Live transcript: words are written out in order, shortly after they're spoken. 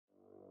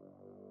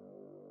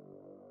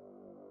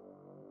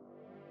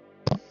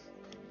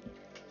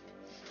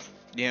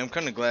Yeah, I'm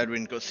kind of glad we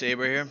didn't go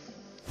Saber here.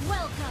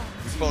 Welcome.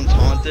 Your phone's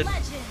haunted.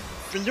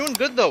 Been doing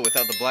good though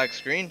without the black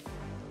screen.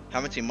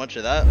 Haven't seen much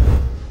of that.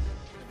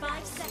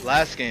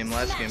 Last game.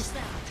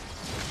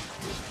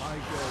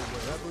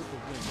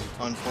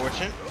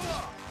 Unfortunate.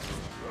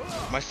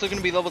 Am I still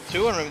gonna be level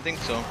 2? I don't even think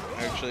so.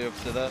 Actually, up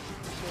to that.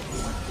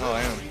 Oh,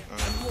 I am.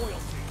 Alright.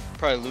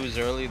 Probably lose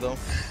early though.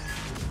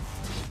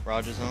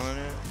 Roger's on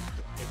it.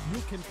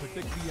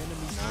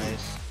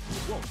 Nice.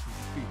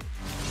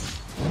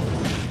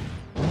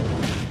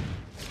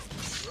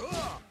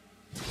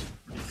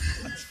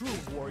 A true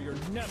warrior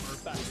never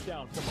backs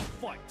down from a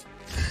fight.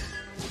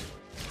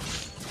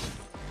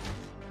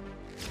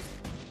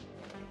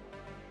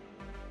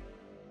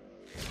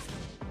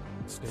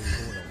 Stay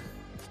loyal.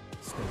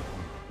 Stay loyal.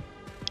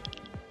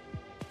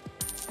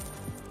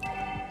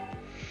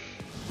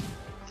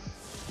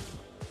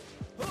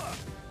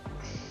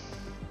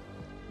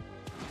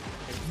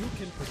 If you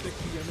can predict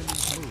the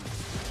enemy's moves,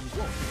 you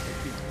won't be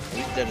defeated.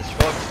 He's dead as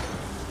fuck.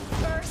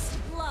 First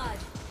blood.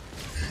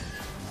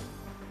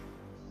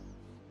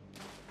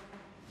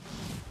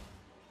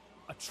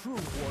 A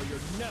true warrior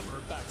never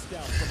backs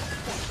down from a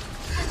fight.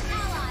 An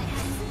ally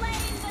has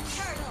slain the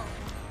turtle.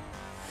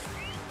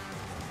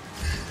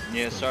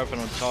 Yeah, sorry if I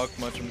don't talk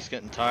much. I'm just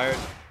getting tired.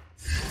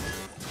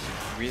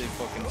 Really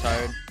fucking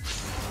tired.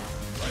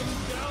 Bring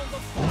down the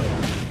fire.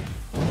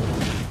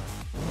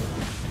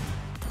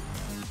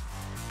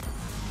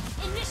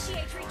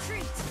 Initiate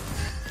retreat.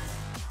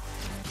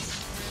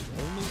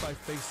 Only by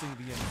facing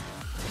the enemy,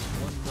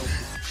 one knows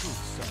his true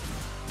self.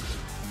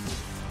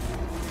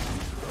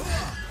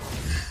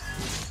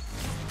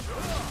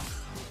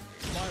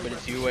 But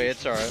it's UA,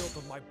 it's alright.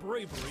 Of my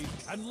bravery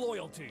and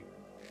loyalty.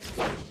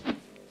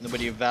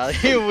 Nobody of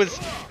value was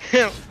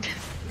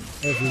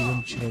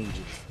Everyone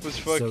changes. was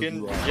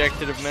fucking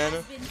rejected of mana.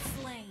 Has been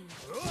slain.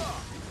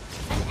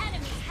 An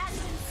enemy has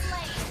been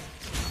slain.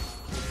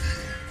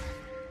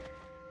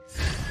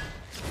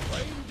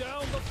 Rain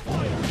down the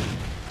fire.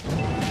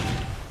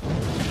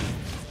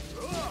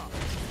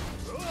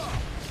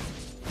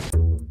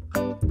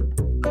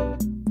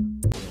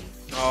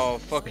 Oh,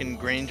 fucking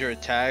Granger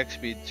attack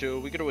speed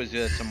too. We could always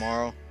do that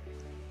tomorrow.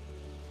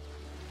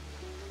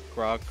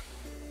 Grok.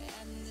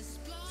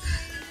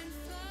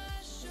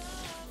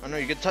 I don't know,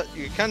 you could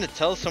kind of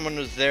tell someone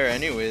was there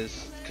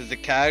anyways, because the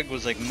CAG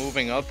was like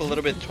moving up a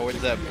little bit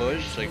towards that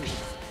bush, like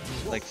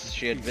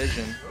she had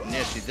vision. And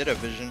yeah, she did have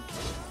vision.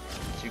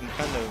 So you can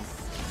kind of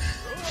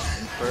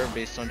infer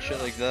based on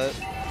shit like that.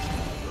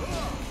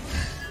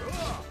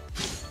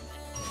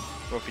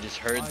 Or if you just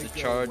heard the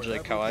charge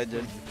like how I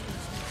did.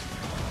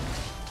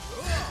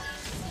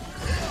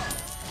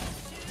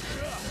 I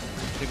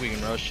think we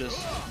can rush this.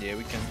 Yeah,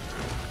 we can.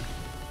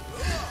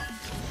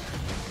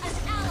 An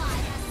ally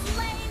has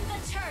slain the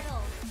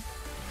turtle.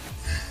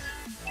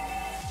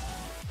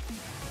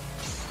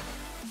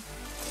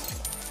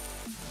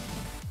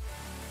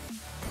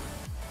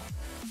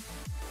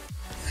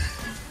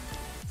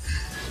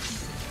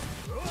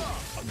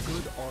 A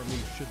good army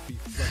should be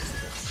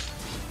flexible,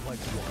 like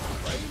water.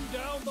 Rain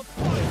down the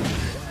fire.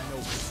 One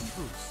knows his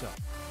true self.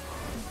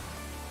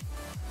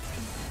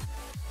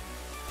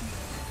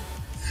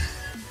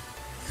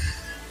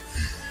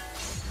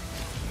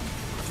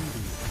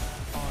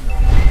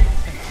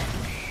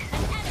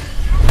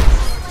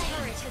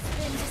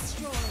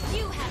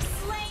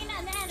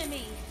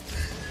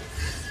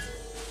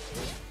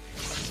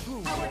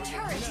 Our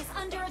turret is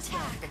under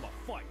attack. From a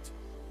fight.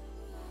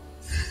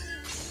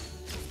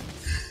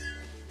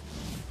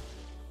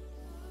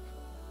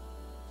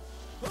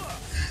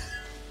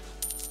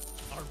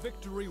 Our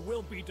victory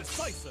will be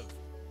decisive.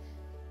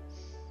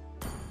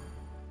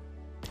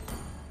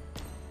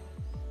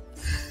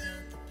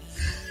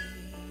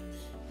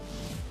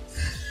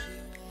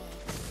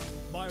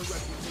 My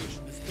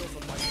reputation is built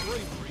on my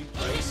bravery.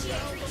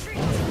 Initiate retreat.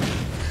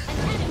 An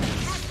enemy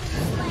has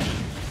been slain.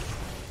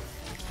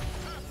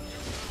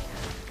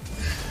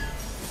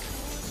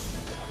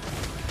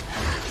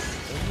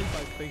 Only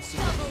by facing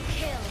Double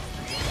kill.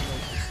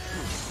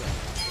 An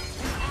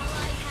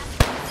ally has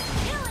been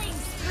killing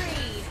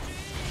spree.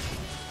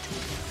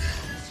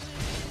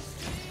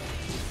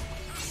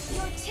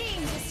 Your team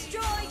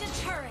destroyed a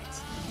turret.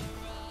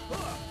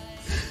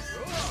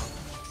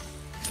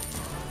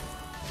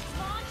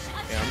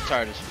 Yeah, I'm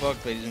tired as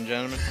fuck, ladies and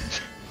gentlemen. I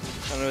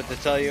don't know what to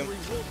tell you.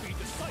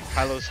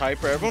 Hylos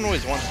Hyper. Everyone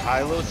always wants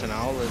Hylos and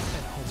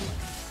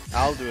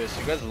Alduus.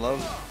 You guys love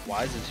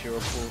YSS hero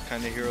pool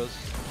kind of heroes.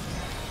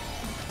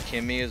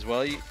 Kimmy as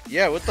well.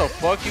 Yeah, what the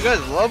fuck? You guys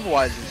love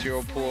YSS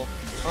hero pool.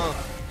 Huh.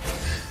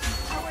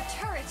 Our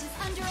turret is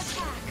under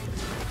attack.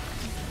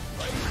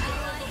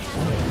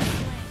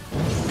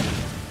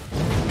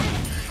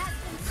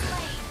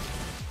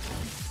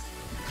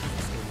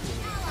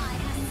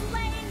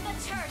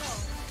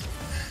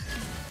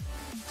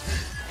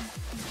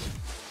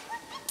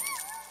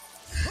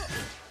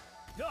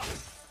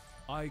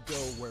 I go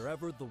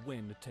wherever the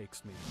wind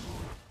takes me.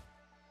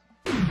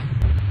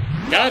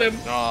 Got him.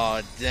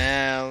 Oh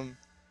damn.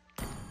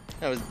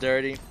 That was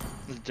dirty. It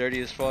was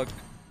dirty as fuck.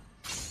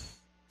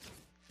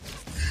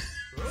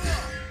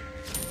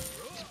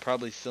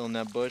 probably still in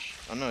that bush.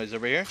 Oh no, he's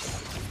over here.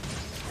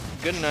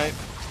 Good night.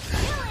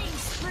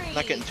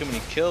 Not getting too many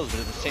kills, but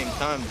at the same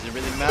time, does it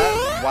really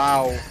matter?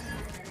 Wow.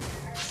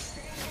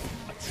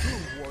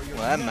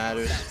 Well, that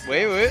matters.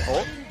 Wait, wait.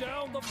 Oh.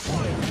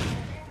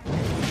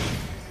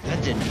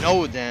 That did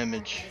no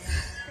damage.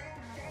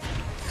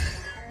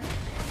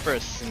 For a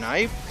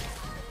snipe?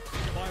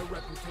 My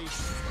reputation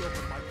is built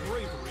on my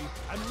bravery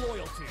and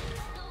loyalty.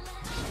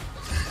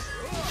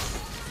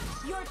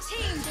 Your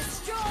team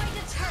destroyed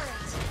a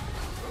turret.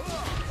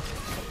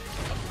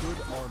 A good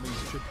army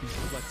should be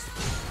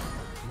flexible.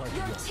 Like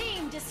Your water.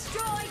 team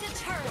destroyed a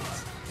turret.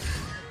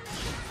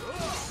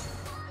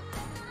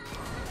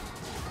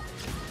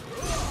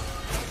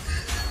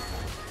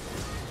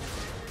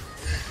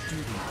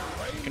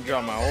 I can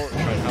draw my ult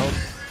and try and help.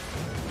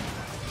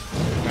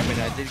 I mean,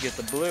 I did get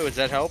the blue. Is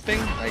that helping?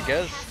 I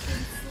guess.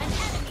 An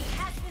enemy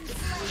has been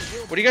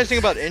slain. What do you guys think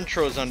about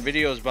intros on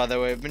videos, by the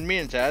way? I've been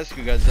meaning to ask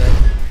you guys that.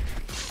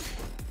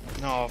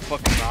 No,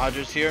 fucking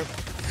Rogers here.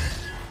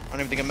 I don't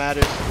even think it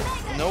matters.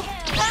 Nope.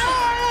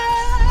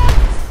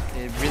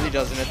 It really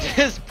doesn't at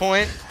this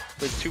point.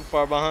 They're too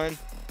far behind.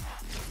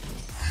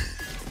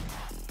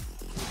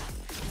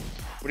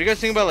 What do you guys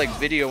think about like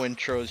video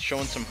intros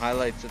showing some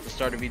highlights at the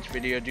start of each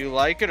video? Do you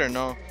like it or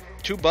no?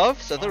 2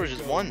 buffs? I thought it was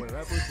just 1.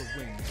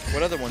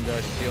 What other one did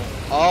I steal?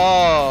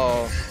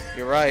 Oh,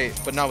 you're right,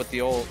 but not with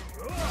the ult.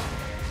 I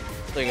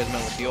thought you guys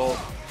meant with the ult.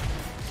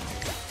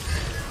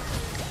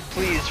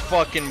 Please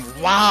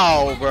fucking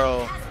wow,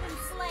 bro.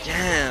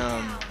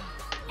 Damn.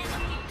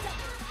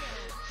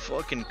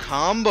 Fucking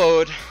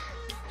comboed.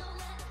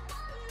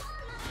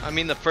 I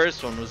mean, the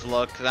first one was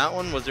luck. That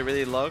one, was it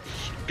really luck?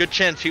 Good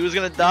chance he was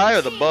gonna die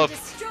or the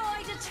buff?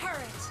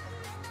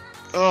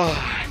 Ugh.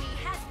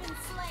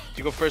 Did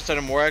you go first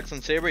item War Axe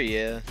on Saber?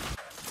 Yeah.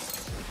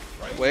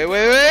 Wait,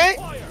 wait, wait!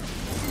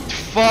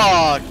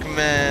 Fuck,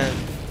 man.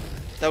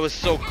 That was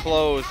so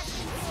close.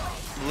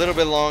 A little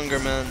bit longer,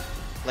 man.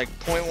 Like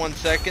 0.1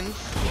 seconds.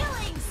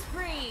 Killing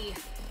spree.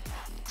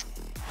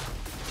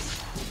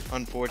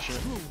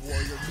 Unfortunate.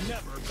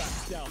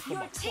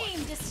 Your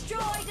team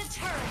destroyed a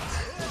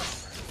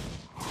turret.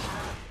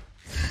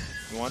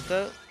 You want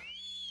that?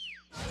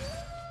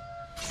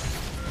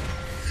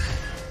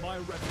 My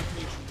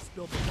reputation is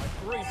built on my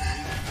bravery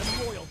and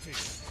loyalty.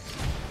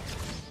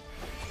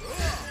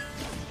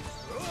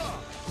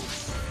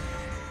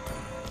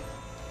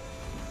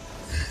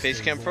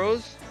 Facecam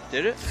froze?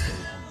 Did it?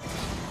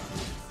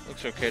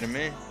 Looks okay to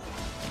me.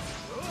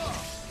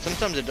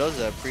 Sometimes it does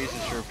that,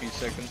 freezes for a few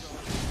seconds.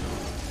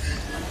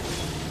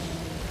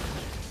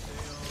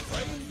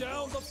 Bring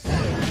down the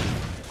fire.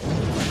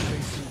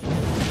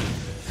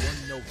 One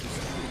note is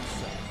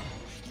inside.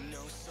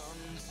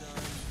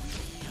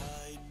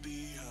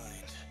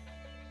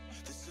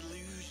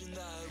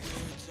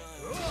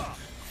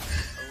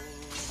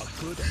 A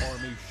good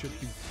army should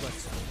be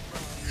flexible,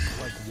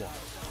 like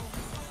water.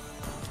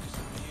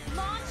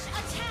 Launch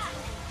attack.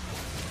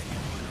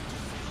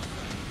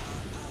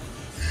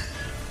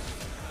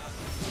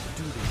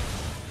 Duty,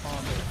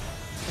 honor,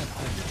 and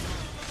honor.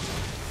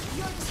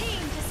 Your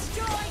team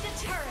destroyed a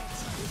turret.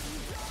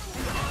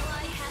 An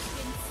ally has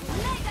been slain.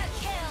 Mega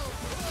kill.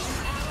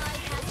 An ally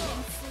has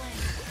been slain.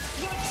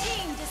 Your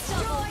team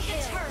destroyed a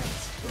turret.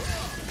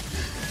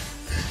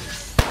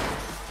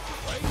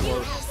 You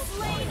have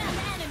slain an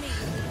enemy.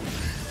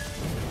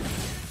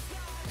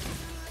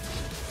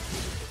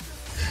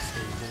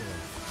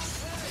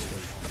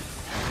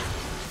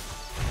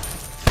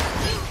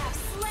 You have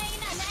slain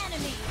an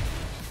enemy.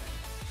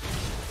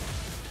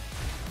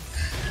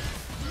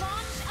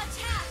 Launch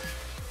attack.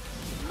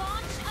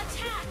 Launch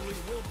attack. It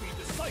will be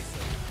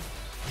decisive.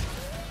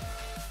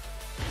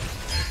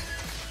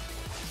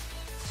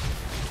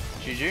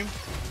 GG.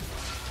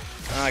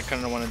 I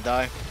kinda wanna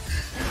die.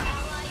 An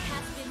ally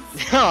has been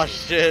slain. Oh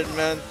shit,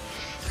 man.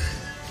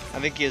 I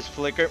think he has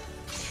flicker.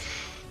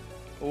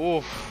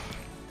 Oof.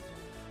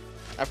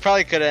 I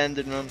probably could have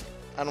ended, man.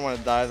 I don't want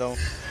to die though.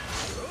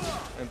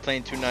 I'm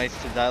playing too nice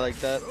to die like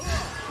that.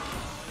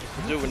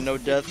 Do it with no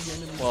deaths.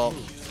 Well,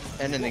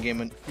 ending the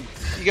game.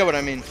 You get what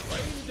I mean.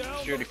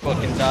 She already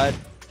fucking died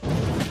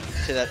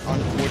to that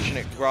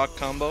unfortunate grok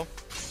combo.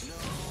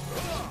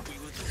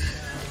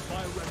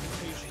 My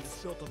reputation is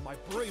built on my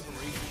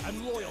bravery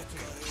and loyalty.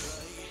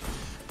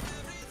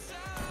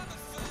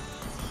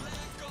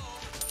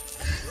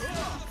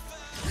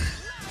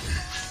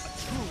 A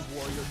true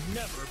warrior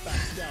never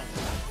backs down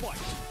from a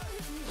fight.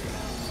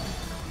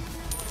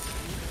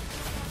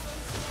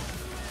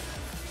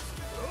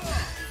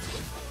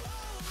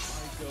 I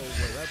go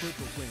wherever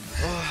the wind.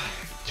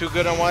 Too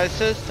good on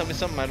YSS? Tell me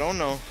something I don't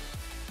know.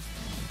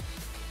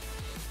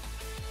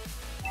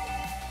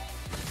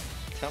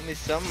 Tell me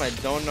something I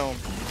don't know.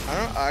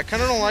 I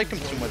kind of don't like him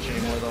too much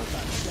anymore though.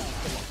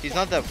 He's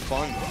not that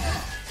fun.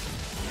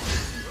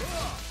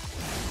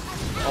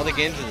 All the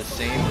games are the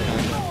same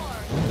kind of.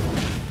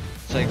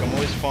 It's like I'm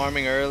always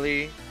farming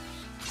early,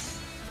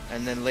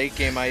 and then late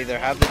game I either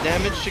have the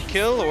damage to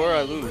kill or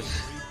I lose.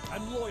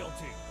 And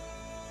loyalty.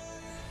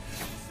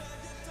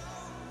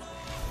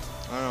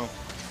 I don't know.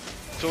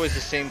 It's always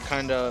the same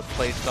kind of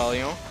play style,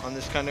 you know, on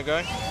this kind of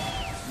guy.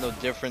 No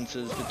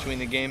differences between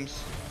the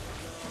games.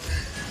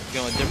 The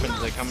only difference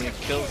is like how many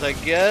kills I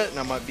get, and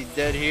I might be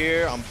dead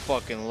here. I'm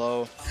fucking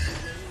low.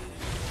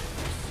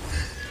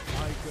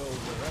 I go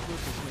wherever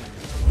the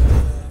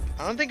wind.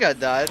 I don't think I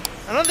died.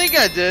 I don't think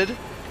I did.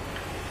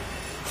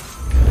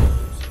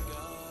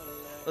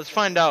 Let's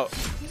find out.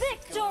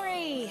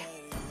 Victory!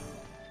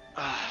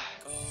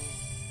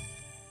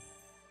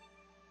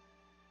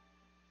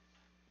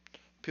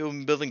 People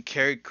been building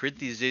carry crit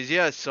these days.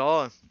 Yeah, I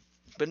saw.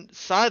 But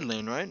side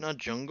lane, right? Not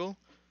jungle.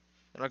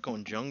 They're not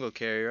going jungle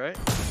carry, right?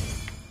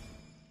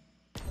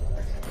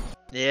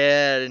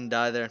 Yeah, I didn't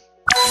die there.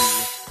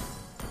 Easy.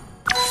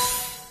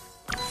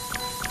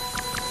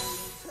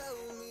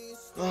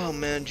 Oh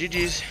man,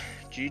 GG's.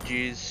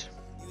 GG's.